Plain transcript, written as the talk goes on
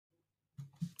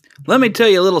Let me tell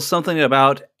you a little something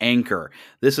about Anchor.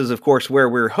 This is, of course, where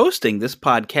we're hosting this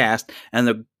podcast, and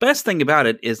the best thing about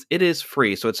it is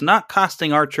free, so it's not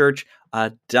costing our church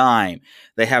a dime.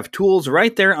 They have tools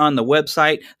right there on the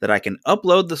website that I can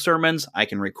upload the sermons, I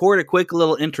can record a quick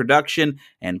little introduction,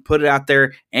 and put it out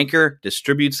there. Anchor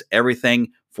distributes everything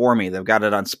for me. They've got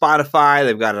it on Spotify,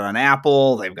 they've got it on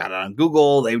Apple, they've got it on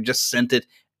Google, they've just sent it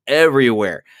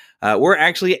everywhere. We're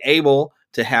actually able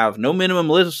to have no minimum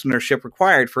listenership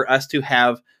required for us to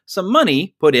have some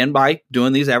money put in by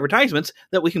doing these advertisements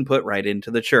that we can put right into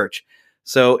the church.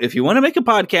 So if you want to make a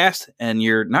podcast and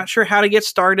you're not sure how to get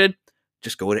started,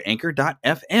 just go to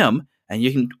anchor.fm, and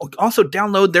you can also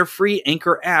download their free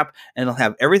Anchor app, and it'll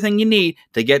have everything you need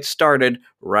to get started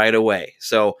right away.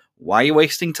 So why are you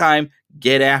wasting time?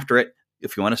 Get after it.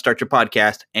 If you want to start your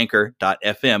podcast,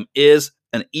 anchor.fm is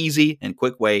an easy and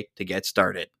quick way to get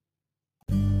started.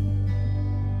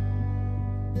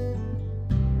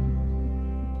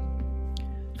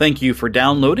 Thank you for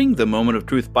downloading the Moment of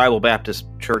Truth Bible Baptist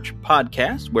Church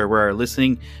podcast, where we're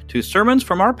listening to sermons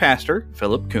from our pastor,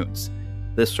 Philip Kuntz.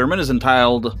 This sermon is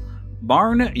entitled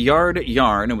Barnyard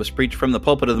Yarn and was preached from the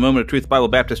pulpit of the Moment of Truth Bible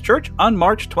Baptist Church on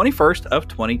March 21st of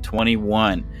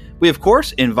 2021. We, of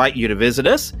course, invite you to visit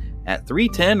us at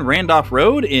 310 Randolph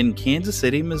Road in Kansas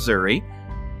City, Missouri.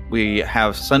 We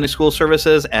have Sunday school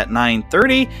services at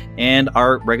 9:30, and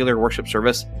our regular worship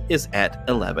service is at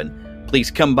 11. Please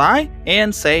come by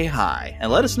and say hi, and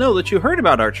let us know that you heard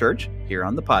about our church here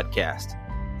on the podcast.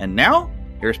 And now,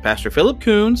 here's Pastor Philip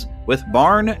Kuntz with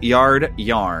Barnyard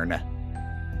Yarn.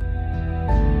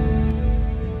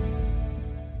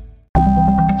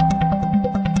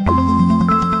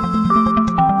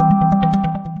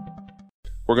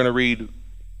 We're going to read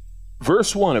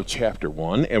verse 1 of chapter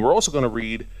 1, and we're also going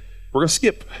to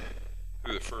skip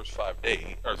through the first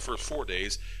 4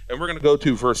 days, and we're going to go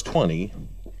to verse 20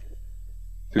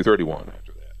 through 31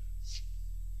 after that.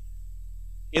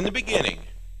 In the beginning,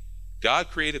 God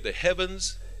created the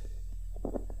heavens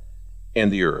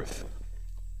and the earth.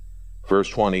 Verse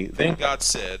 20, then God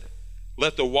said,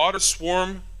 let the waters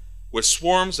swarm with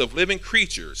swarms of living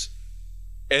creatures,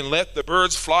 and let the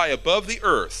birds fly above the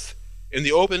earth in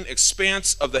the open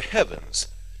expanse of the heavens.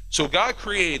 So God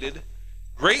created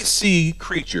great sea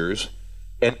creatures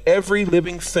and every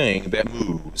living thing that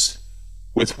moves,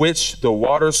 with which the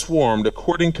waters swarmed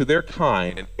according to their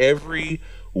kind, and every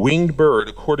winged bird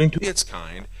according to its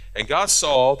kind. And God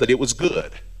saw that it was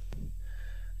good.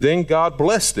 Then God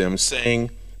blessed them,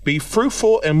 saying, be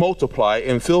fruitful and multiply,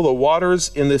 and fill the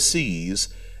waters in the seas,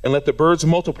 and let the birds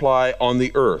multiply on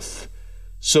the earth.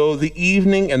 So the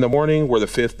evening and the morning were the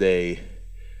fifth day.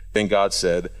 Then God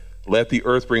said, let the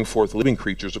earth bring forth living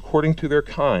creatures according to their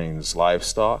kinds,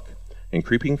 livestock and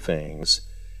creeping things,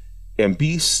 and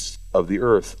beasts of the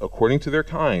earth according to their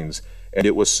kinds. And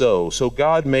it was so. So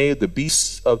God made the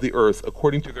beasts of the earth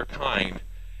according to their kind,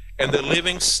 and the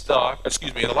livestock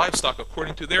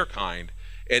according to their kind,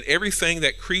 and everything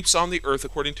that creeps on the earth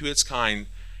according to its kind.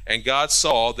 And God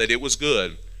saw that it was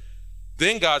good.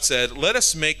 Then God said, let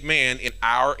us make man in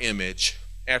our image,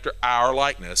 after our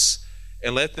likeness,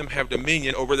 and let them have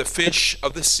dominion over the fish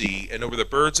of the sea, and over the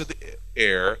birds of the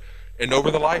air, and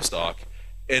over the livestock,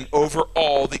 and over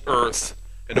all the earth,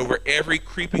 and over every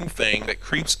creeping thing that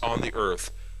creeps on the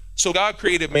earth. So God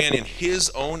created man in his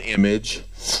own image.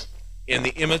 In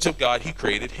the image of God he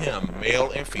created him.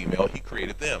 Male and female he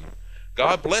created them.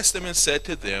 God blessed them and said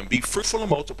to them, be fruitful and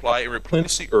multiply, and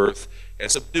replenish the earth,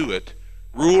 and subdue it.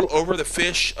 Rule over the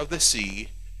fish of the sea,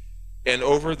 and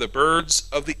over the birds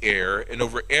of the air, and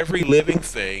over every living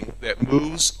thing that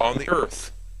moves on the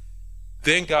earth.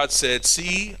 Then God said,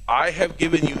 see, I have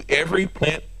given you every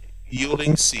plant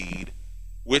yielding seed,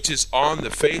 which is on the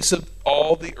face of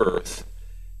all the earth,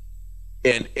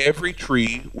 and every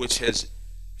tree which has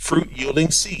fruit yielding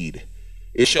seed.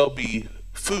 It shall be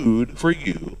food for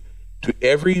you, to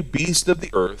every beast of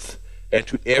the earth, and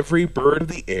to every bird of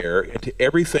the air, and to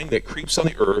everything that creeps on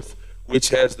the earth, which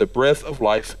has the breath of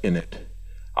life in it.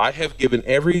 I have given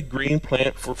every green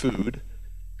plant for food.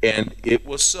 And it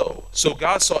was so. So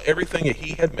God saw everything that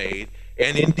he had made,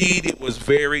 and indeed it was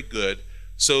very good.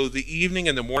 So the evening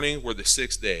and the morning were the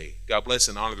sixth day. God bless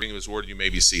and honor the reading of his word. You may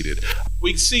be seated.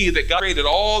 We see that God created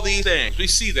all these things. We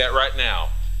see that right now.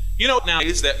 You know now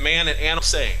is that man and animal are the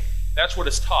same. That's what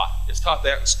it's taught. It's taught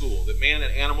that in school, that man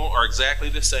and animal are exactly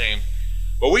the same.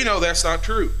 But we know that's not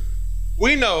true.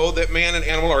 We know that man and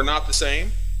animal are not the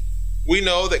same. We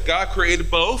know that God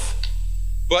created both.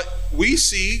 But we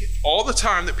see all the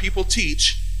time that people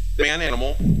teach that man and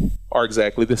animal are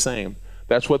exactly the same.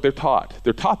 That's what they're taught.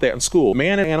 They're taught that in school.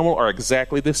 Man and animal are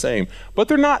exactly the same, but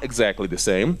they're not exactly the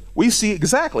same. We see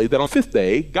exactly that on the fifth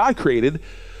day, God created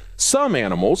some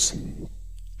animals.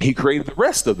 He created the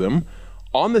rest of them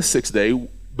on the sixth day,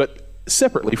 but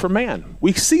separately from man.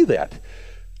 We see that.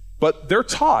 But they're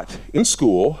taught in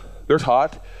school, they're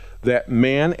taught that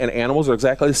man and animals are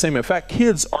exactly the same. In fact,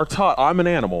 kids are taught, I'm an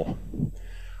animal.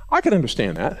 I can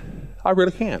understand that. I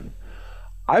really can.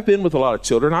 I've been with a lot of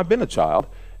children. I've been a child.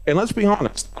 And let's be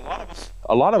honest,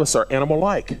 a lot of us are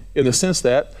animal-like in the sense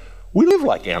that we live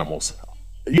like animals.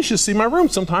 You should see my room.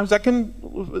 Sometimes I can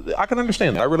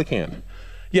understand that. I really can.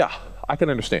 Yeah, I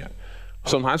can understand.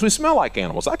 Sometimes we smell like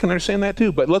animals. I can understand that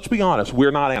too. But let's be honest,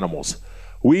 we're not animals.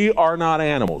 We are not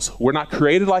animals. We're not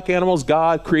created like animals.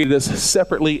 God created us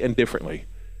separately and differently.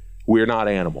 We're not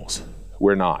animals.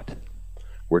 We're not.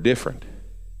 We're different.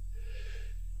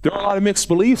 There are a lot of mixed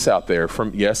beliefs out there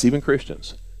from, yes, even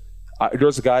Christians.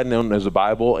 There's a guy known as a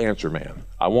Bible Answer Man.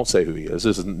 I won't say who he is.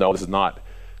 This is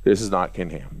not Ken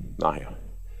Ham. Not him.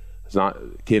 It's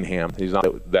not Ken Ham. He's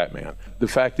not that man. The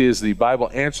fact is, the Bible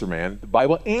Answer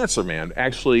Man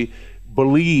actually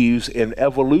believes in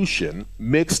evolution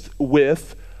mixed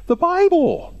with the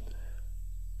Bible.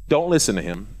 Don't listen to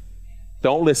him.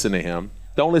 Don't listen to him.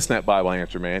 Don't listen to that Bible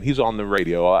Answer Man. He's on the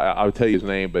radio. I'll tell you his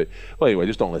name, but well, anyway,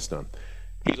 just don't listen to him.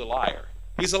 He's a liar.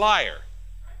 He's a liar.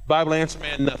 Bible Answer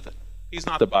Man, nothing. He's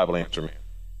not the Bible Answer Man.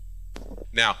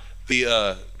 Now,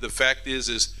 the fact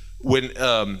is when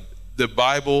the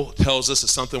Bible tells us that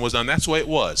something was done, that's the way it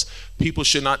was. People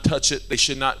should not touch it. They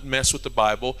should not mess with the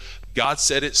Bible. God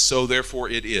said it, so therefore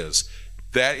it is.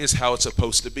 That is how it's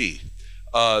supposed to be.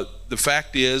 The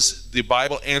fact is, the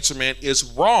Bible Answer Man is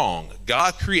wrong.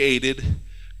 God created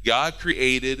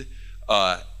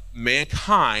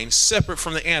mankind separate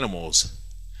from the animals.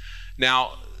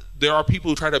 Now, there are people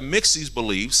who try to mix these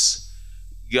beliefs.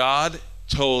 God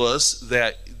told us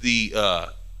that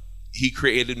He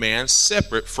created man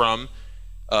separate from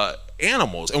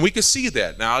animals, and we can see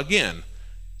that. Now, again,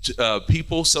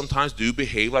 people sometimes do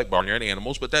behave like barnyard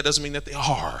animals, but that doesn't mean that they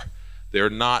are. They're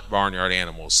not barnyard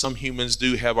animals. Some humans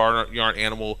do have barnyard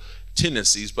animal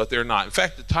tendencies, but they're not. In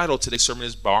fact, the title of today's sermon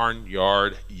is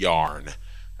Barnyard Yarn.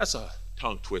 That's a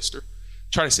tongue twister.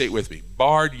 Try to say it with me.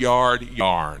 Barnyard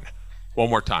Yarn. One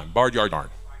more time. Barnyard Yarn.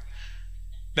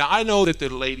 Now, I know that the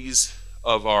ladies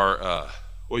of our,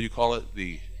 what do you call it?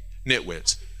 The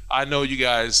nitwits. I know you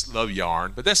guys love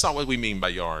yarn, but that's not what we mean by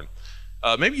yarn.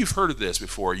 Maybe you've heard of this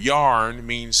before. Yarn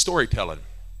means storytelling.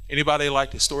 Anybody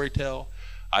like to storytell?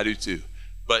 I do too.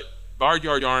 But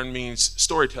barnyard yarn means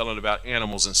storytelling about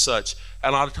animals and such.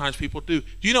 And a lot of times people do.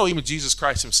 Do you know even Jesus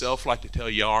Christ himself liked to tell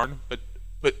yarn? But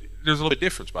there's a little bit of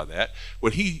difference by that.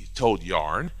 When he told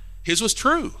yarn, his was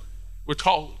true. We're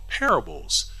called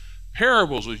parables.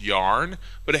 Parables was yarn,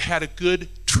 but it had a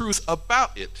good truth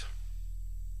about it.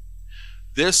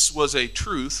 This was a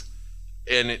truth,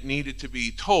 and it needed to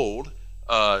be told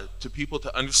to people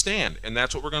to understand. And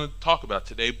that's what we're going to talk about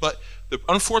today. But the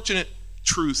unfortunate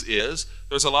truth is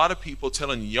there's a lot of people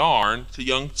telling yarn to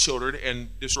young children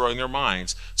and destroying their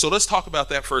minds. So let's talk about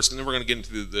that first, and then we're going to get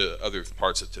into the other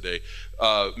parts of today.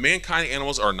 Mankind and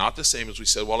animals are not the same, as we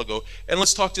said a while ago. And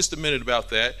let's talk just a minute about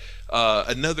that.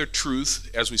 Another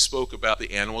truth, as we spoke about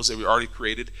the animals that we already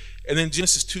created. And then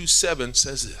Genesis 2:7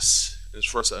 says this. It's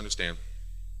for us to understand.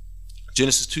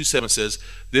 Genesis 2:7 says,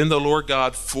 "Then the Lord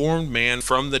God formed man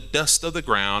from the dust of the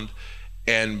ground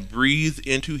and breathed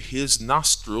into his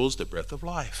nostrils the breath of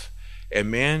life.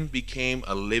 And man became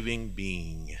a living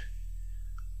being."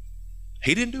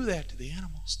 He didn't do that to the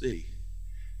animals, did he?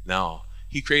 No,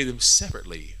 he created them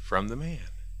separately from the man.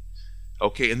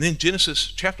 Okay, and then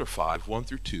Genesis chapter 5, 1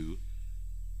 through 2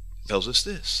 tells us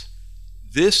this.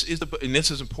 And this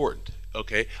is important,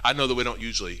 okay? I know that we don't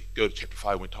usually go to chapter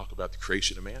 5 when we talk about the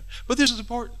creation of man, but this is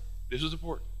important. This is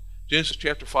important. Genesis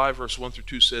chapter 5, verse 1 through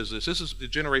 2 says this. This is the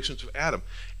generations of Adam.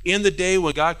 "In the day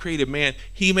when God created man,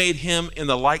 he made him in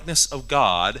the likeness of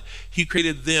God. He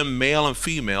created them male and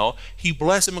female. He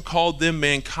blessed them and called them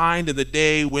mankind in the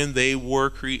day when they were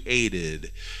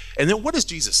created." And then what does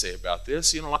Jesus say about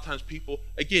this? You know, a lot of times people,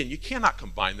 again, you cannot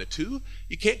combine the two.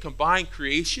 You can't combine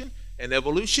creation and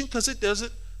evolution because it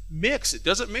doesn't mix. It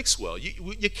doesn't mix well.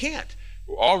 You can't.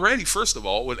 Already, first of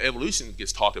all, when evolution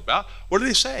gets talked about, what do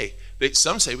they say?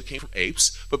 Some say we came from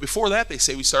apes, but before that they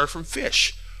say we started from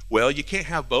fish. Well, you can't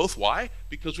have both. Why?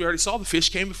 Because we already saw the fish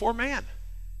came before man.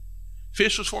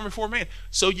 Fish was formed before man.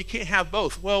 So you can't have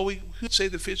both. Well, we could say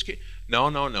the fish came.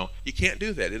 No. You can't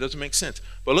do that. It doesn't make sense.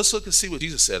 But let's look and see what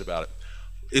Jesus said about it.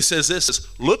 It says this,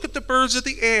 "Look at the birds of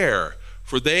the air,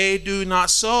 for they do not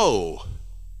sow,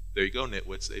 There you go,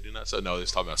 nitwits. They do not sow. No,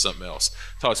 it's talking about something else.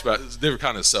 It talks about a different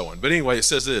kind of sowing. But anyway, it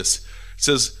says this. It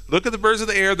says, look at the birds of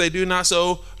the air. They do not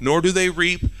sow, nor do they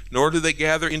reap, nor do they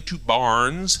gather into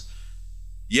barns.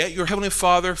 Yet your heavenly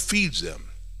Father feeds them.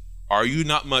 Are you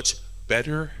not much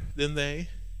better than they?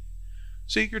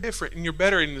 See, you're different, and you're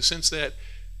better in the sense that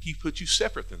he put you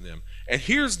separate than them. And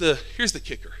here's the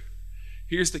kicker.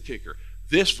 Here's the kicker.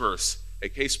 This verse, in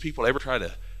case people ever try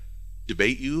to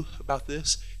debate you about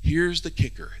this, here's the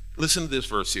kicker. Listen to this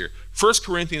verse here. 1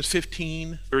 Corinthians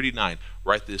 15:39.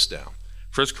 Write this down.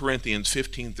 1 Corinthians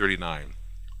 15:39.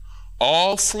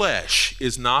 All flesh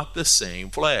is not the same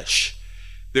flesh.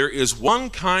 There is one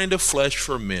kind of flesh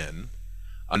for men,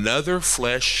 another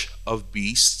flesh of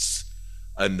beasts,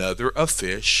 another of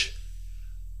fish,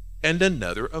 and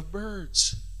another of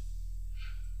birds.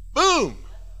 Boom!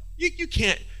 You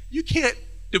can't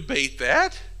debate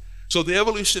that. So the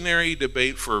evolutionary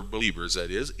debate for believers,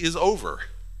 that is over.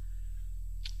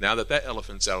 Now that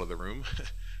elephant's out of the room,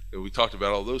 we talked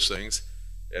about all those things,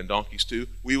 and donkeys too,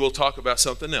 we will talk about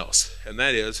something else, and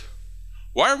that is,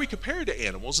 why are we compared to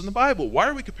animals in the Bible? Why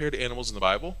are we compared to animals in the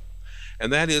Bible?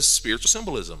 And that is spiritual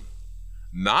symbolism.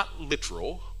 Not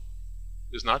literal.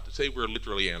 It's not to say we're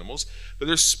literally animals, but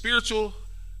there's spiritual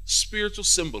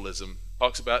symbolism.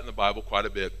 Talks about in the Bible quite a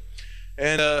bit.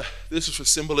 And this is for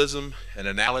symbolism, an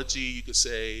analogy, you could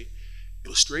say,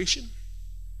 illustration.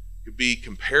 It could be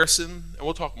comparison, and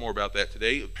we'll talk more about that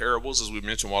today. Parables, as we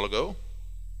mentioned a while ago.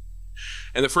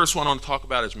 And the first one I want to talk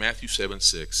about is Matthew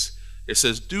 7:6. It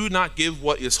says, do not give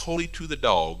what is holy to the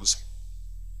dogs,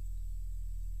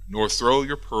 nor throw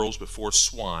your pearls before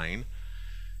swine,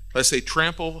 lest they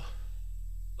trample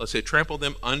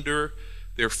them under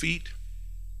their feet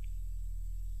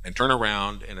and turn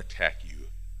around and attack you.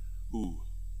 Ooh.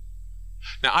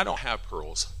 Now, I don't have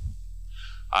pearls.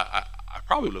 I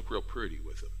probably look real pretty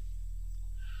with them.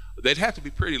 They'd have to be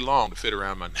pretty long to fit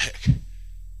around my neck.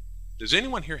 Does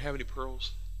anyone here have any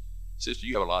pearls? Sister,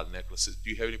 you have a lot of necklaces. Do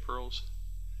you have any pearls?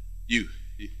 Yeah,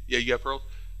 you have pearls?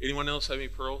 Anyone else have any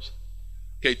pearls?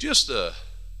 Okay, just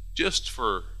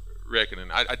for reckoning,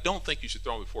 I don't think you should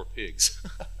throw them before pigs.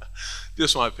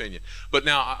 Just my opinion. But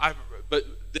now, I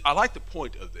like the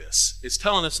point of this. It's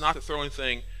telling us not to throw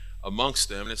anything amongst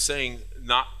them, and it's saying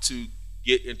not to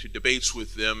get into debates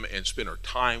with them and spend our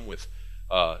time with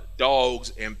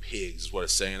dogs and pigs is what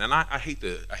it's saying. And I hate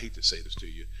to say this to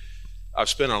you. I've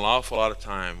spent an awful lot of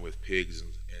time with pigs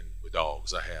and with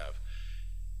dogs. I have.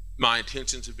 My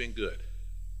intentions have been good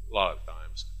a lot of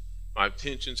times. My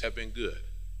intentions have been good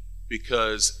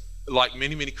because, like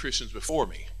many, many Christians before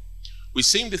me, we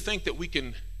seem to think that we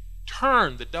can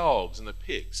turn the dogs and the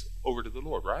pigs over to the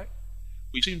Lord, right?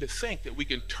 We seem to think that we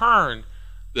can turn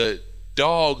the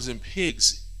dogs and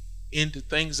pigs into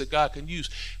things that God can use.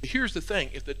 But here's the thing.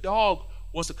 If the dog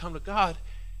wants to come to God,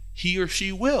 he or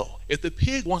she will. If the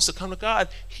pig wants to come to God,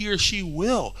 he or she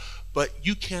will. But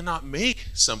you cannot make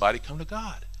somebody come to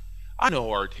God. I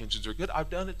know our intentions are good. I've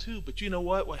done it too. But you know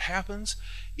what? What happens?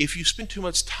 If you spend too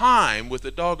much time with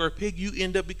a dog or a pig, you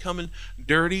end up becoming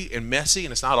dirty and messy.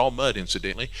 And it's not all mud,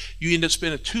 incidentally. You end up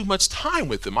spending too much time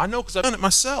with them. I know because I've done it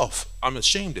myself. I'm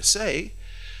ashamed to say.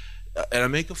 And I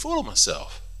make a fool of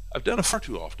myself. I've done it far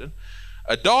too often.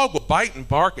 A dog will bite and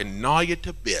bark and gnaw you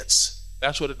to bits.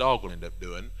 That's what a dog will end up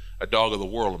doing. A dog of the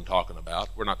world I'm talking about.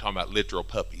 We're not talking about literal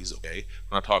puppies, okay?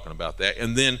 We're not talking about that.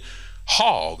 And then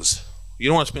hogs. You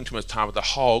don't want to spend too much time with the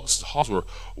hogs. The hogs will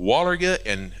waller you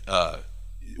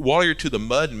to the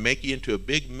mud and make you into a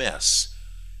big mess.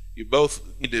 You both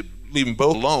need to leave them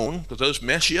both alone because those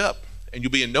mess you up. And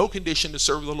you'll be in no condition to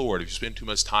serve the Lord if you spend too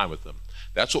much time with them.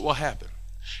 That's what will happen.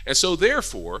 And so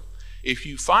therefore, if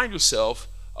you find yourself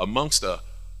amongst the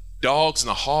dogs and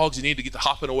the hogs, you need to get to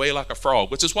hopping away like a frog,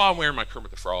 which is why I'm wearing my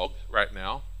Kermit the Frog right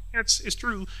now. It's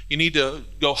true. You need to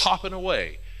go hopping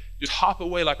away. Just hop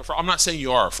away like a frog. I'm not saying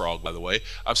you are a frog, by the way.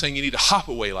 I'm saying you need to hop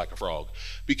away like a frog.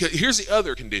 Because here's the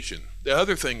other condition, the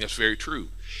other thing that's very true.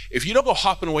 If you don't go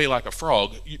hopping away like a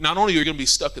frog, not only are you going to be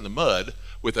stuck in the mud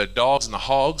with the dogs and the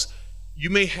hogs,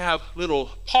 you may have little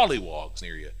pollywogs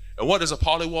near you. And what is a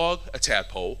pollywog? A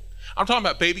tadpole. I'm talking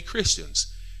about baby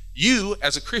Christians. You,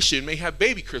 as a Christian, may have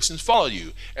baby Christians follow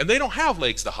you, and they don't have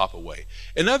legs to hop away.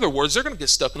 In other words, they're going to get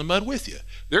stuck in the mud with you.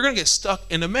 They're going to get stuck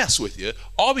in a mess with you,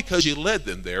 all because you led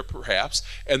them there, perhaps,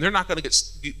 and they're not going to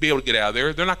be able to get out of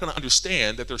there. They're not going to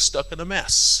understand that they're stuck in a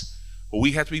mess. Well,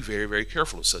 we have to be very, very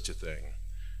careful of such a thing.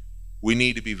 We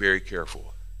need to be very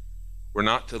careful. We're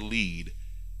not to lead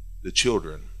the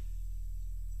children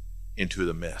into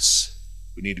the mess.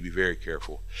 We need to be very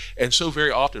careful. And so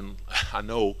very often, I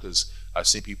know because I've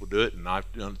seen people do it, and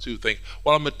I've done it too, think,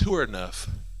 well, I'm mature enough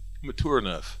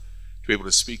to be able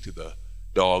to speak to the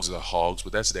dogs or the hogs,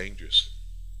 but that's dangerous.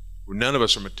 None of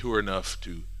us are mature enough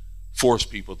to force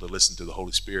people to listen to the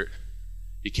Holy Spirit.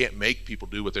 You can't make people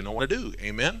do what they don't want to do.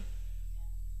 Amen?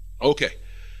 Okay.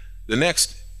 The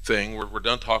next thing, we're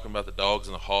done talking about the dogs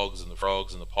and the hogs and the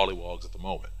frogs and the pollywogs at the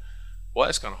moment. Well,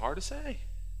 that's kind of hard to say.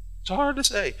 It's hard to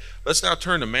say. Let's now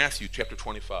turn to Matthew chapter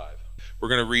 25. We're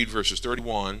going to read verses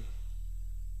 31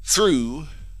 through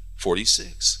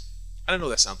 46. I know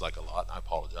that sounds like a lot. I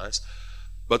apologize.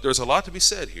 But there's a lot to be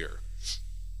said here.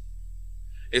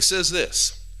 It says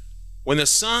this: when the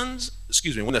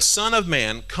Son of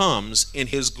Man comes in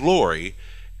his glory,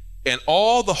 and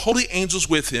all the holy angels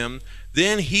with him,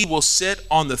 then he will sit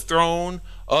on the throne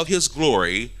of his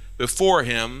glory. Before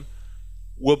him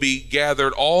will be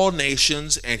gathered all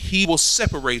nations, and he will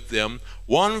separate them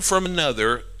one from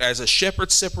another, as a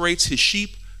shepherd separates his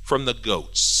sheep from the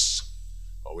goats.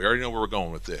 Well, we already know where we're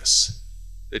going with this.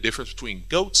 The difference between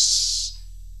goats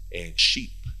and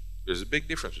sheep. There's a big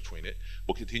difference between it.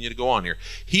 We'll continue to go on here.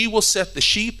 He will set the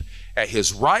sheep at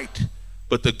his right,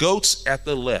 but the goats at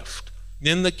the left.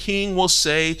 Then the king will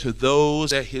say to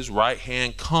those at his right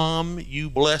hand, "Come, you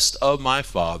blessed of my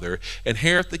Father,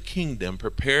 inherit the kingdom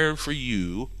prepared for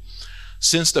you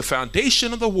since the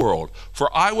foundation of the world.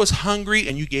 For I was hungry,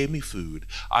 and you gave me food.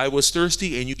 I was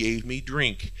thirsty, and you gave me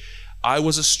drink. I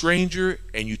was a stranger,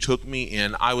 and you took me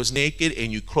in. I was naked,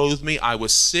 and you clothed me. I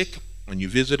was sick, and you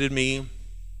visited me.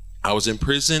 I was in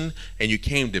prison, and you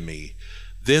came to me."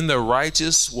 Then the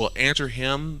righteous will answer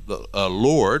him,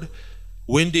 "Lord,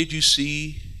 when did we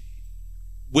see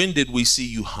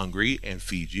you hungry and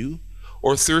feed you,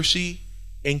 or thirsty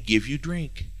and give you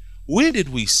drink? When did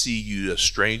we see you a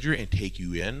stranger and take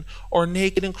you in, or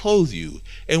naked and clothe you?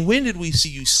 And when did we see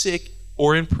you sick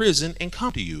or in prison and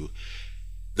come to you?"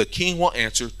 The king will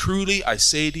answer, "Truly I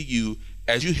say to you,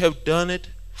 as you have done it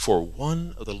for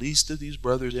one of the least of these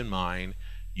brothers in mine,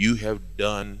 you have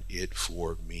done it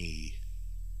for me."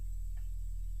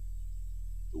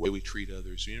 The way we treat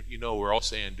others, you know, we're all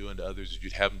saying doing to others as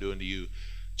you'd have them doing to you.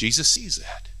 Jesus sees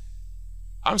that.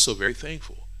 I'm so very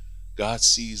thankful. God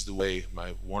sees the way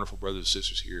my wonderful brothers and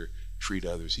sisters here treat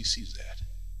others. He sees that.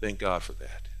 Thank God for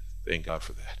that. Thank God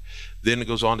for that. Then it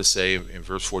goes on to say in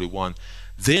verse 41,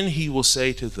 "Then he will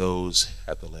say to those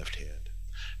at the left hand,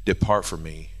 'Depart from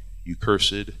me, you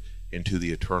cursed, into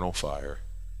the eternal fire,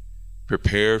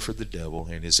 prepared for the devil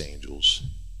and his angels.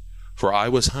 For I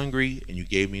was hungry, and you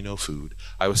gave me no food.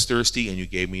 I was thirsty, and you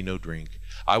gave me no drink.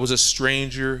 I was a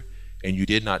stranger, and you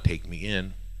did not take me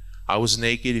in. I was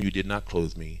naked, and you did not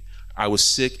clothe me. I was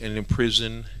sick and in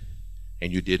prison,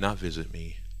 and you did not visit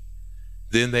me.'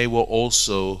 Then they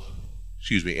also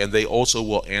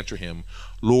will answer him,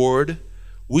 'Lord,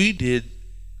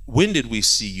 when did we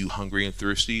see you hungry and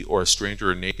thirsty, or a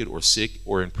stranger or naked or sick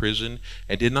or in prison,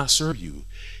 and did not serve you?'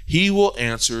 He will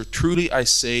answer, 'Truly I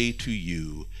say to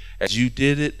you, as you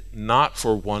did it not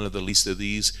for one of the least of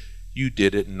these, you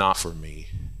did it not for me.'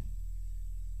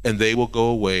 And they will go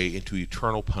away into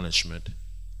eternal punishment,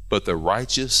 but the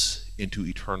righteous into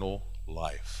eternal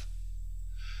life."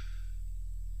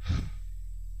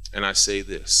 And I say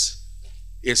this,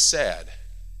 it's sad,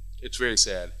 it's very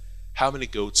sad. How many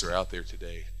goats are out there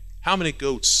today? How many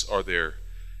goats are there?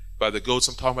 By the goats,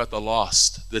 I'm talking about the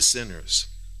lost, the sinners.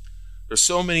 There's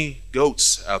so many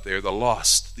goats out there, the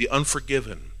lost, the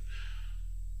unforgiven.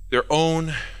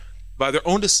 By their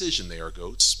own decision, they are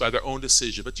goats, by their own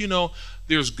decision. But you know,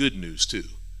 there's good news too.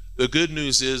 The good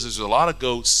news is there's a lot of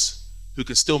goats who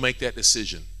can still make that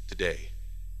decision today.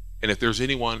 And if there's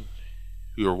anyone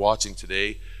who are watching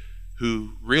today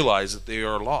who realize that they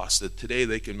are lost, that today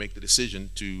they can make the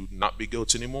decision to not be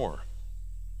goats anymore.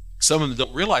 Some of them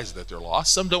don't realize that they're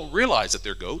lost. Some don't realize that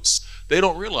they're goats. They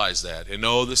don't realize that. And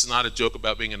no, this is not a joke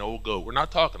about being an old goat. We're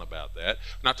not talking about that.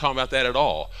 We're not talking about that at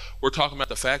all. We're talking about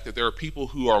the fact that there are people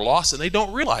who are lost and they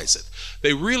don't realize it.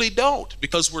 They really don't,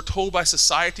 because we're told by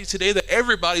society today that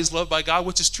everybody's loved by God,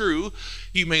 which is true.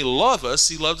 He may love us.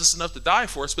 He loves us enough to die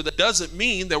for us, but that doesn't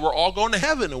mean that we're all going to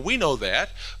heaven, and we know that.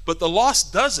 But the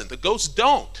lost doesn't. The goats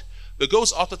don't. The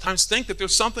goats oftentimes think that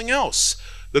there's something else.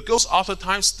 The goats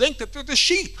oftentimes think that they're the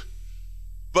sheep.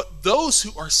 But those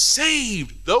who are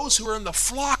saved, those who are in the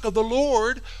flock of the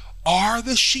Lord, are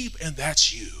the sheep, and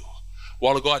that's you. A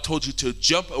while ago I told you to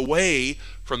jump away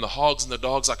from the hogs and the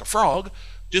dogs like a frog.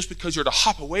 Just because you're to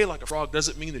hop away like a frog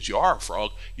doesn't mean that you are a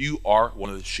frog. You are one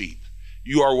of the sheep.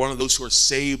 You are one of those who are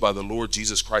saved by the Lord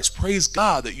Jesus Christ. Praise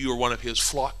God that you are one of his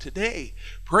flock today.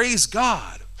 Praise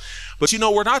God. But you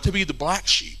know, we're not to be the black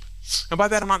sheep. And by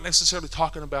that, I'm not necessarily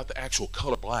talking about the actual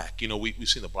color black. You know, we've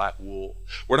seen the black wool.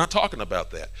 We're not talking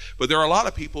about that. But there are a lot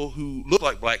of people who look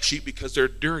like black sheep because they're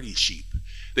dirty sheep.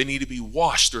 They need to be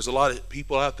washed. There's a lot of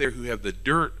people out there who have the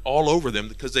dirt all over them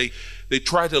because they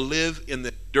try to live in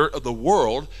the dirt of the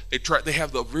world. They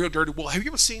have the real dirty wool. Have you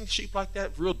ever seen sheep like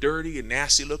that? Real dirty and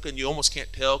nasty looking. You almost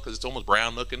can't tell because it's almost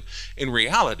brown looking. In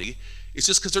reality, it's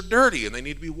just because they're dirty and they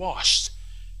need to be washed.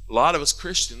 A lot of us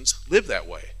Christians live that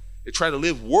way. They try to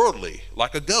live worldly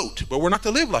like a goat, but we're not to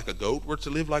live like a goat. We're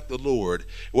to live like the Lord.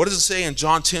 What does it say in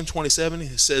John 10:27?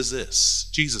 It says this.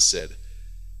 Jesus said,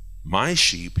 "My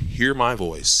sheep hear my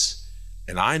voice,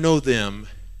 and I know them,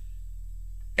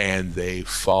 and they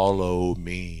follow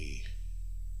me."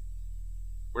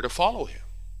 We're to follow him.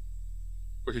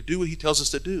 We're to do what he tells us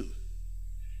to do.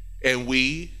 And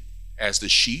we, as the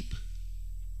sheep,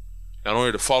 not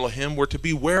only to follow him, we're to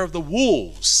beware of the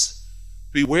wolves.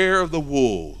 Beware of the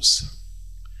wolves.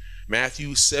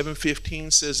 Matthew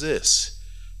 7:15 says this,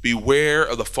 "Beware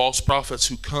of the false prophets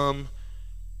who come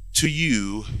to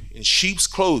you in sheep's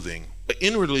clothing, but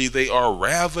inwardly they are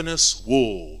ravenous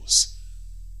wolves."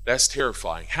 That's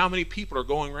terrifying. How many people are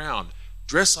going around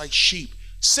dressed like sheep,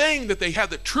 saying that they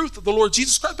have the truth of the Lord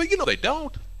Jesus Christ, but you know they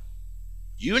don't.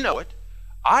 You know it.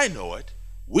 I know it.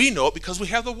 We know it because we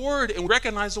have the Word and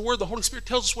recognize the Word. The Holy Spirit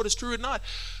tells us what is true and not.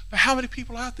 But how many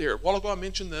people out there? A while ago I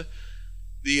mentioned the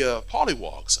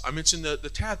pollywogs. I mentioned the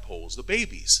tadpoles, the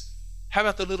babies. How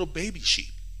about the little baby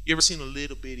sheep? You ever seen a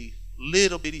little bitty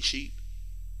sheep?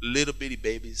 Little bitty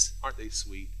babies. Aren't they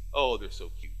sweet? Oh, they're so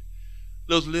cute.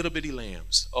 Those little bitty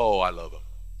lambs. Oh, I love them.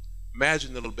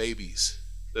 Imagine the little babies,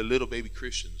 the little baby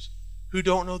Christians who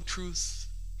don't know the truth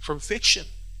from fiction.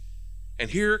 And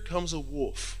here comes a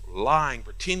wolf lying,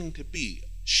 pretending to be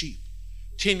sheep,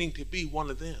 pretending to be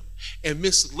one of them, and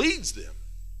misleads them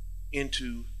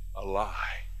into a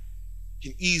lie.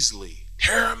 Can easily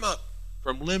tear them up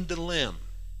from limb to limb.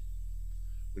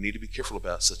 We need to be careful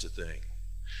about such a thing.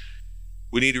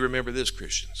 We need to remember this,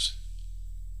 Christians.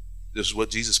 This is what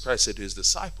Jesus Christ said to his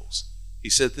disciples. He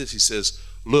said this, he says,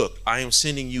 "Look, I am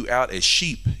sending you out as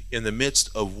sheep in the midst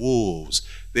of wolves.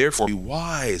 Therefore be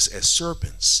wise as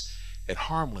serpents and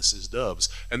harmless as doves."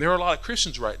 And there are a lot of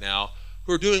Christians right now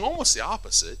who are doing almost the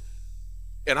opposite.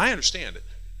 And I understand it.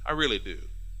 I really do.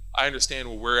 I understand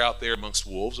when we're out there amongst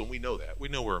wolves, and we know that. We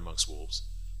know we're amongst wolves.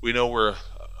 We know we're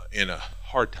in a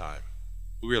hard time.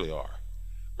 We really are.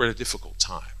 We're at a difficult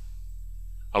time.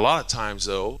 A lot of times,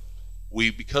 though,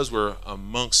 because we're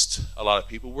amongst a lot of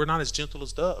people, we're not as gentle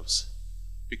as doves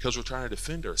because we're trying to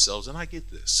defend ourselves. And I get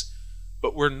this.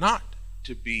 But we're not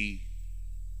to be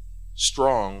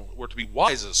strong. We're to be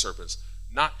wise as serpents,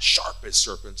 not sharp as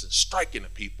serpents and striking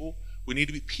at people. We need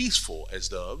to be peaceful as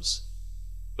doves,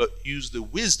 but use the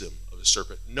wisdom of a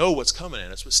serpent. Know what's coming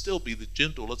at us, but still be the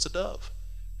gentle as a dove.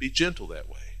 Be gentle that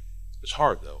way. It's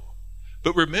hard, though.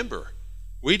 But remember,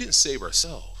 we didn't save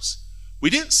ourselves. We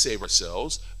didn't save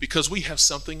ourselves because we have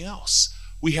something else.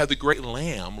 We have the great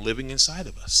Lamb living inside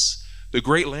of us, the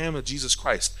great Lamb of Jesus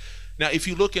Christ. Now, if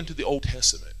you look into the Old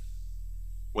Testament,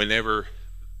 whenever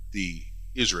the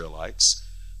Israelites,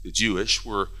 the Jewish,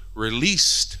 were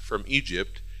released from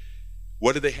Egypt,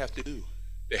 what did they have to do?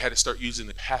 They had to start using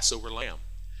the Passover lamb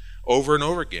over and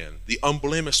over again. The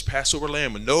unblemished Passover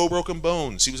lamb with no broken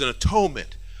bones. He was an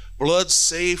atonement. Blood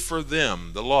saved for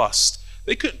them, the lost.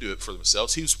 They couldn't do it for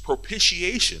themselves. He was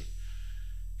propitiation,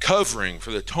 covering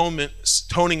for the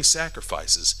atoning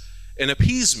sacrifices, an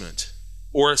appeasement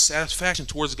or a satisfaction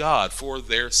towards God for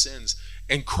their sins.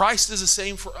 And Christ is the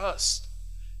same for us.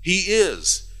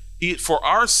 For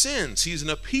our sins, he's an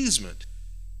appeasement.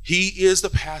 He is the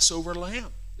Passover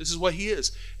lamb. This is what he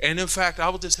is. And in fact, I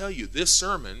will just tell you, this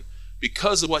sermon,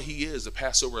 because of what he is, the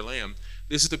Passover lamb,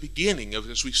 this is the beginning of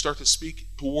as we start to speak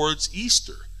towards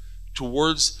Easter,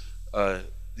 towards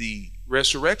the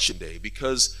resurrection day,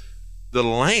 because the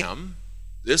lamb,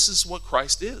 this is what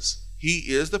Christ is.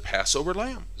 He is the Passover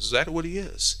lamb. This is exactly what he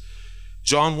is.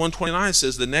 John 1:29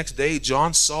 says, the next day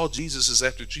John saw Jesus as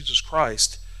after Jesus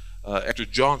Christ, after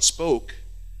John spoke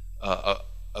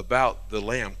about the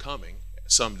lamb coming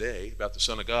someday, about the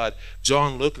Son of God,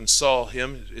 John looked and saw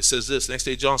him. It says this, next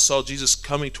day John saw Jesus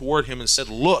coming toward him and said,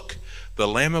 "Look, the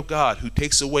Lamb of God who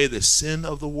takes away the sin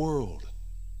of the world."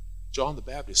 John the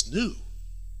Baptist knew.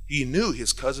 He knew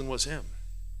his cousin was him.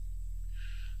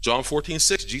 John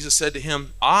 14:6, Jesus said to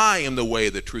him, "I am the way,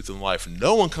 the truth, and life.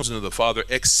 No one comes into the Father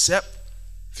except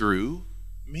through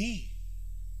me."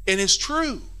 And it's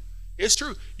true. It's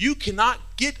true. You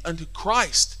cannot get unto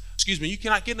Christ. You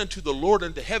cannot get unto the Lord,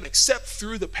 unto heaven, except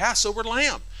through the Passover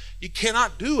lamb. You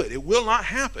cannot do it. It will not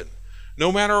happen.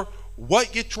 No matter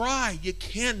what you try, you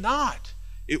cannot.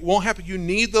 It won't happen. You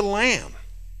need the lamb.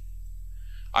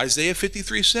 Isaiah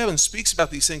 53:7 speaks about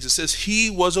these things. It says,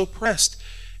 he was oppressed.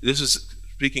 This is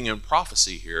speaking in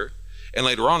prophecy here. And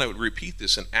later on, it would repeat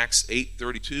this in Acts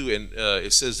 8:32, and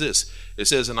it says this. It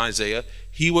says in Isaiah,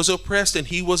 he was oppressed and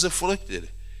he was afflicted,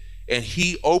 and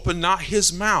he opened not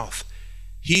his mouth.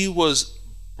 He was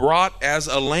brought as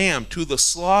a lamb to the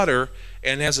slaughter,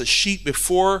 and as a sheep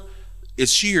before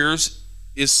its shears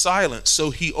is silent,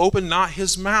 so he opened not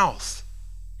his mouth.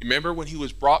 Remember when he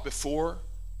was brought before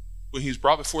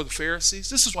the Pharisees?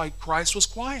 This is why Christ was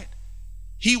quiet.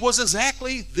 He was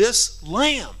exactly this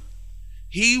lamb.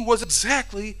 He was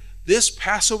exactly this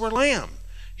Passover lamb.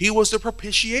 He was the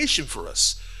propitiation for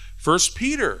us. 1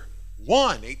 Peter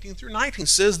 1:18-19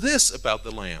 says this about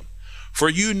the lamb. For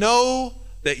you know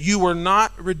that you were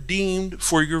not redeemed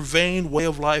for your vain way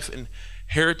of life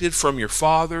inherited from your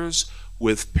fathers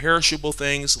with perishable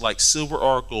things like silver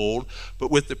or gold,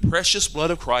 but with the precious blood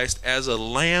of Christ as a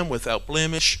lamb without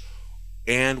blemish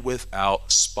and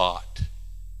without spot.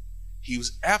 He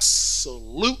was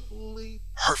absolutely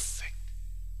perfect.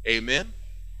 Amen?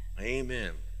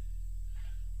 Amen.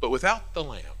 But without the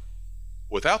lamb,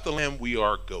 we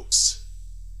are goats.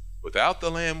 Without the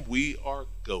lamb, we are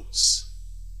goats.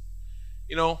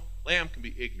 You know, lamb can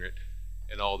be ignorant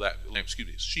and all that.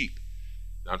 Sheep.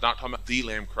 Now, I'm not talking about the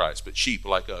Lamb Christ, but sheep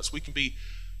like us. We can be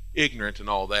ignorant and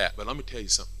all that. But let me tell you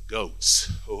something.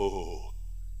 Goats.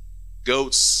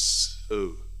 Goats.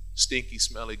 Stinky,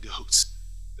 smelly goats.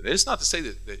 And it's not to say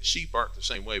that sheep aren't the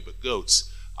same way, but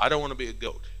goats. I don't want to be a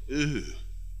goat. Ooh.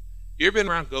 You ever been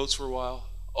around goats for a while?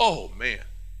 Oh, man.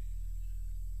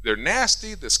 They're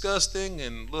nasty, disgusting,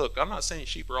 and look, I'm not saying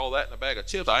sheep are all that in a bag of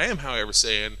chips. I am, however,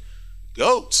 saying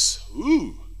goats.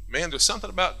 Ooh. Man, there's something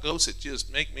about goats that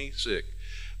just make me sick.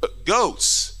 But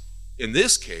goats, in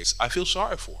this case, I feel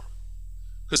sorry for them.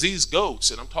 Because these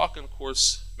goats, and I'm talking, of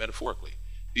course, metaphorically,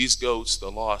 these goats, the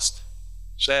lost,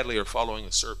 sadly are following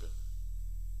the serpent.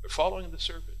 They're following the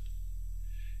serpent.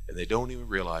 And they don't even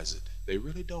realize it. They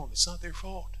really don't. It's not their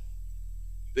fault.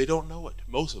 They don't know it.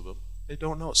 Most of them, they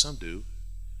don't know it. Some do.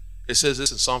 It says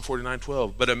this in Psalm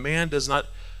 49:12. But a man does not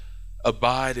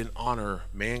abide and honor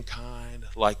mankind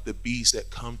like the beasts that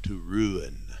come to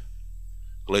ruin.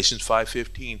 Galatians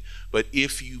 5:15. But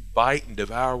if you bite and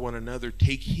devour one another,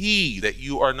 take heed that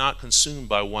you are not consumed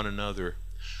by one another.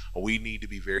 We need to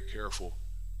be very careful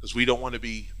because we don't want to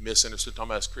be misunderstood. I'm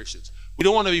talking about as Christians. We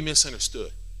don't want to be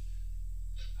misunderstood.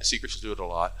 I see Christians do it a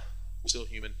lot. We're still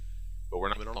human, but we're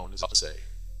not even alone, as I say.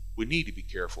 We need to be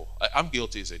careful. I'm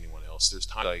guilty as anyone else. There's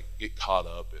times I get caught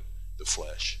up in the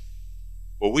flesh.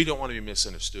 But we don't want to be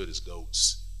misunderstood as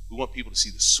goats. We want people to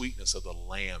see the sweetness of the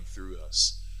lamb through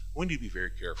us. We need to be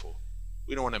very careful.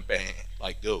 We don't want to bang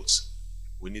like goats.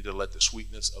 We need to let the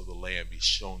sweetness of the lamb be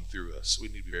shown through us. We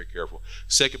need to be very careful.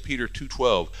 2 Peter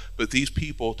 2:12. But these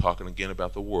people, talking again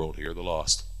about the world here, the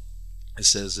lost, it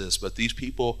says this, but these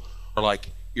people are like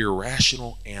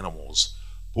irrational animals,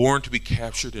 born to be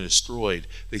captured and destroyed.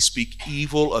 They speak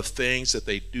evil of things that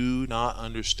they do not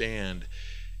understand,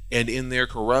 and in their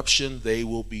corruption they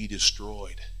will be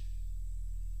destroyed.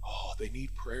 Oh, they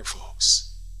need prayer,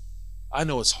 folks. I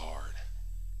know it's hard.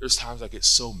 There's times I get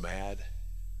so mad.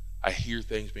 I hear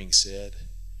things being said.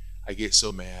 I get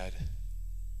so mad.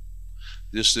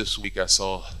 Just this week I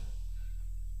saw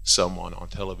someone on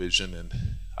television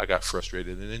and I got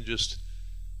frustrated, and then just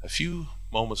a few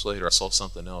moments later I saw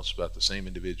something else about the same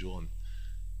individual, and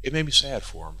it made me sad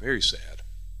for him, very sad.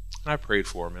 And I prayed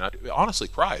for him, and I honestly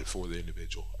cried for the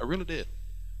individual. I really did.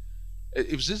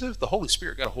 It was as if the Holy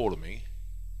Spirit got a hold of me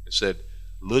and said,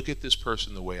 look at this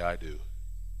person the way I do.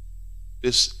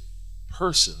 This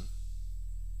person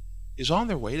is on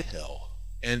their way to hell,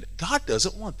 and God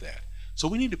doesn't want that. So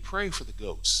we need to pray for the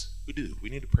goats. We do. We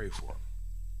need to pray for them.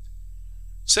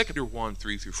 2 Peter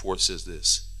 1:3-4 says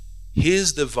this,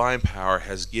 his divine power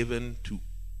has given to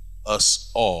us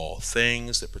all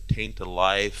things that pertain to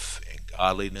life and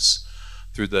godliness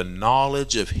through the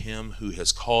knowledge of him who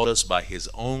has called us by his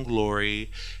own glory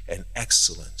and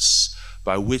excellence,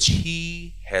 by which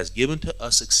he has given to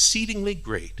us exceedingly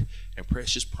great and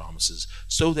precious promises,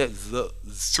 so that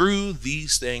through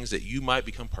these things that you might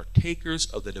become partakers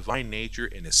of the divine nature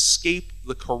and escape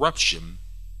the corruption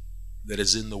that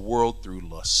is in the world through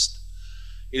lust.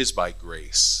 It is by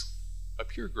grace, by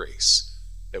pure grace,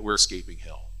 that we're escaping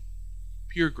hell.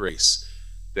 Pure grace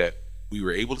that we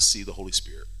were able to see the Holy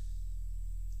Spirit.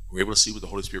 We were able to see what the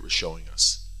Holy Spirit was showing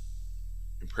us.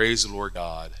 And praise the Lord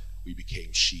God, we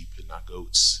became sheep and not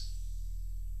goats.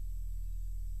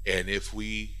 And if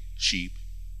we, sheep,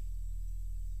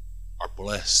 are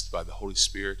blessed by the Holy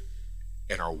Spirit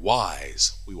and are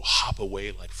wise, we will hop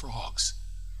away like frogs,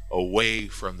 away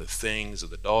from the things of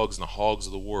the dogs and the hogs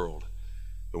of the world.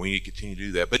 And we need to continue to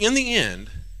do that. But in the end,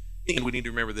 we need to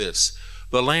remember this.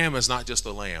 The lamb is not just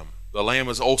a lamb. The Lamb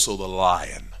is also the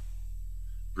Lion,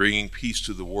 bringing peace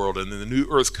to the world. And then the new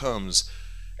earth comes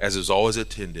as is always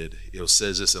intended. It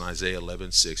says this in Isaiah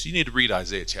 11:6. You need to read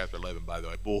Isaiah chapter 11, by the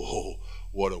way. Whoa,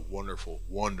 what a wonderful,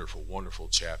 wonderful, wonderful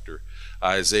chapter.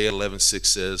 Isaiah 11:6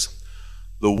 says,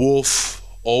 the wolf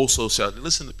also shall,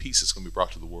 listen to the peace that's going to be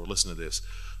brought to the world. Listen to this.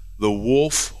 The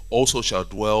wolf also shall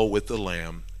dwell with the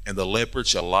lamb, and the leopard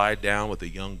shall lie down with the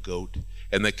young goat,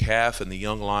 and the calf and the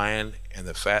young lion and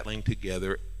the fatling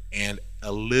together, and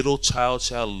a little child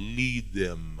shall lead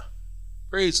them.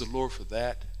 Praise the Lord for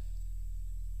that.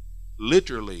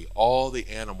 Literally, all the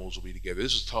animals will be together.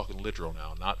 This is talking literal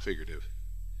now, not figurative.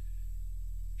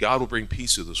 God will bring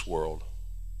peace to this world.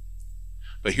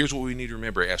 But here's what we need to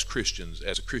remember as Christians,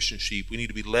 as a Christian sheep. We need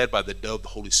to be led by the dove, the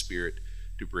Holy Spirit,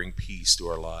 to bring peace to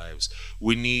our lives.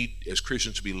 We need, as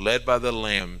Christians, to be led by the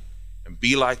Lamb and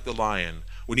be like the Lion.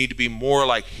 We need to be more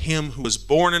like Him who was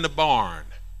born in a barn.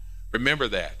 Remember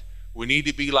that. We need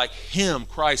to be like Him,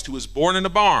 Christ, who was born in a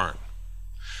barn.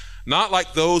 Not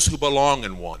like those who belong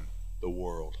in one, the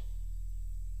world.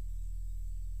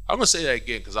 I'm going to say that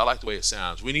again because I like the way it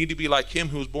sounds. We need to be like Him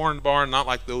who was born in a barn, not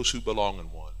like those who belong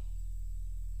in one.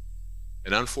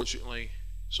 And unfortunately,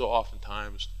 so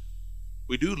oftentimes,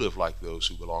 we do live like those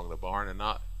who belong in a barn and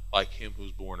not like Him who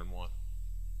was born in one.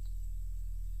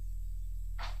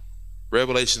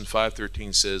 Revelation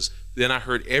 5:13 says, then I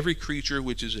heard every creature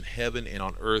which is in heaven and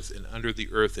on earth and under the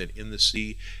earth and in the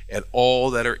sea, and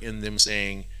all that are in them,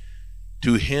 saying,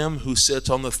 to Him who sits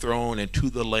on the throne and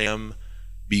to the Lamb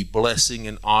be blessing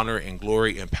and honor and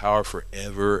glory and power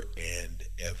forever and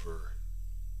ever.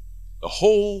 The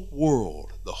whole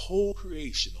world, the whole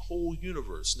creation, the whole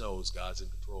universe knows God's in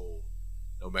control.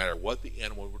 No matter what the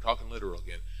animal, we're talking literal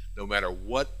again, no matter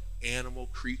what animal,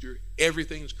 creature,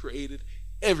 everything's created,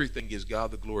 everything gives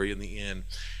God the glory in the end.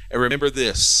 And remember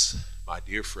this, my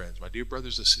dear friends, my dear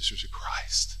brothers and sisters in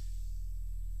Christ,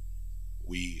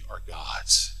 we are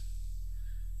God's.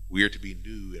 We are to be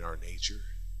new in our nature.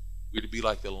 We are to be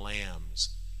like the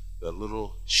lambs, the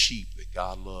little sheep that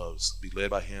God loves, be led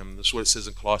by Him. This is what it says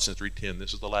in Colossians 3:10.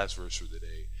 This is the last verse for the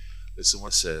day. Listen to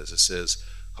what it says. It says,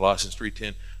 Colossians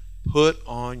 3:10, put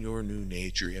on your new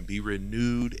nature and be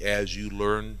renewed as you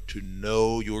learn to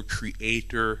know your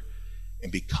Creator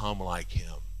and become like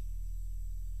Him.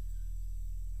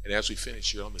 And as we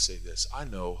finish here, let me say this. I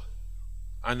know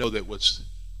that what's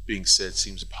being said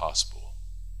seems impossible.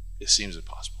 It seems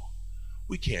impossible.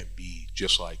 We can't be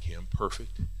just like Him,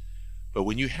 perfect. But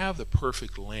when you have the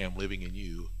perfect Lamb living in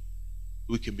you,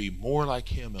 we can be more like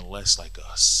Him and less like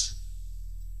us.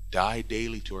 Die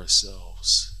daily to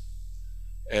ourselves.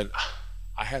 And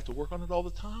I have to work on it all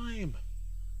the time.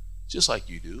 Just like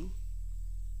you do.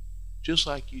 Just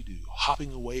like you do.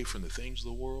 Hopping away from the things of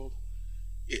the world.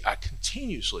 I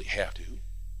continuously have to.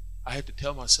 I have to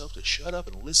tell myself to shut up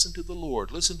and listen to the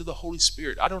Lord. Listen to the Holy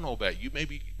Spirit. I don't know about you.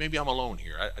 Maybe I'm alone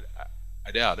here.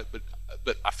 I doubt it.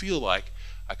 But I feel like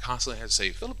I constantly have to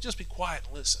say, Philip, just be quiet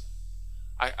and listen.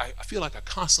 I feel like I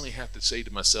constantly have to say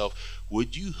to myself,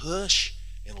 would you hush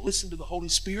and listen to the Holy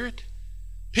Spirit?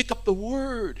 Pick up the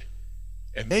Word.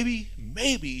 And maybe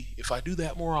if I do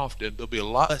that more often, there'll be a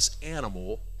lot less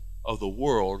animal of the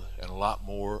world and a lot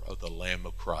more of the Lamb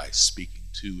of Christ speaking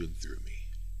to and through me.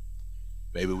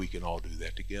 Maybe we can all do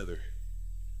that together.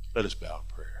 Let us bow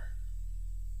in prayer.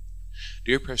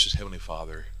 Dear precious Heavenly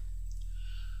Father,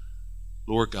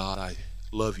 Lord God, I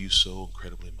love you so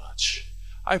incredibly much.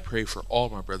 I pray for all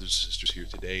my brothers and sisters here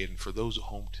today and for those at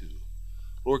home too.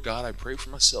 Lord God, I pray for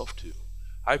myself too.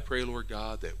 I pray, Lord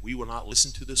God, that we will not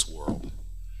listen to this world.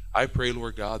 I pray,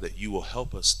 Lord God, that you will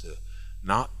help us to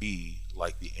not be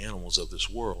like the animals of this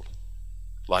world,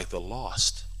 like the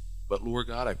lost. But Lord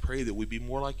God, I pray that we be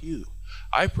more like you.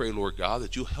 I pray, Lord God,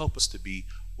 that you'll help us to be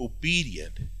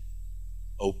obedient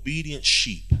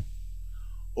sheep,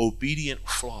 obedient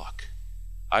flock.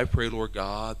 I pray, Lord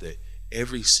God, that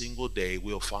every single day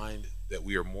we'll find that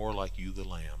we are more like you, the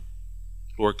Lamb.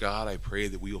 Lord God, I pray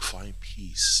that we will find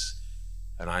peace.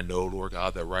 And I know, Lord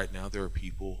God, that right now there are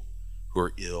people who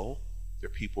are ill. There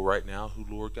are people right now who,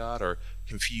 Lord God, are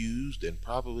confused, and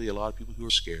probably a lot of people who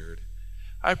are scared.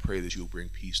 I pray that you'll bring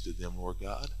peace to them, Lord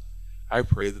God. I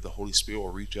pray that the Holy Spirit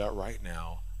will reach out right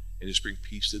now and just bring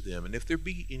peace to them. And if there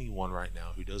be anyone right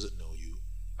now who doesn't know you,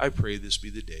 I pray this be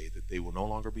the day that they will no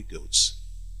longer be goats.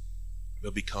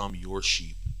 They'll become your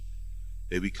sheep.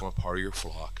 They become a part of your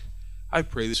flock. I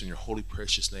pray this in your holy,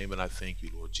 precious name, and I thank you,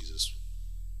 Lord Jesus.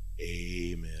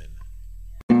 Amen.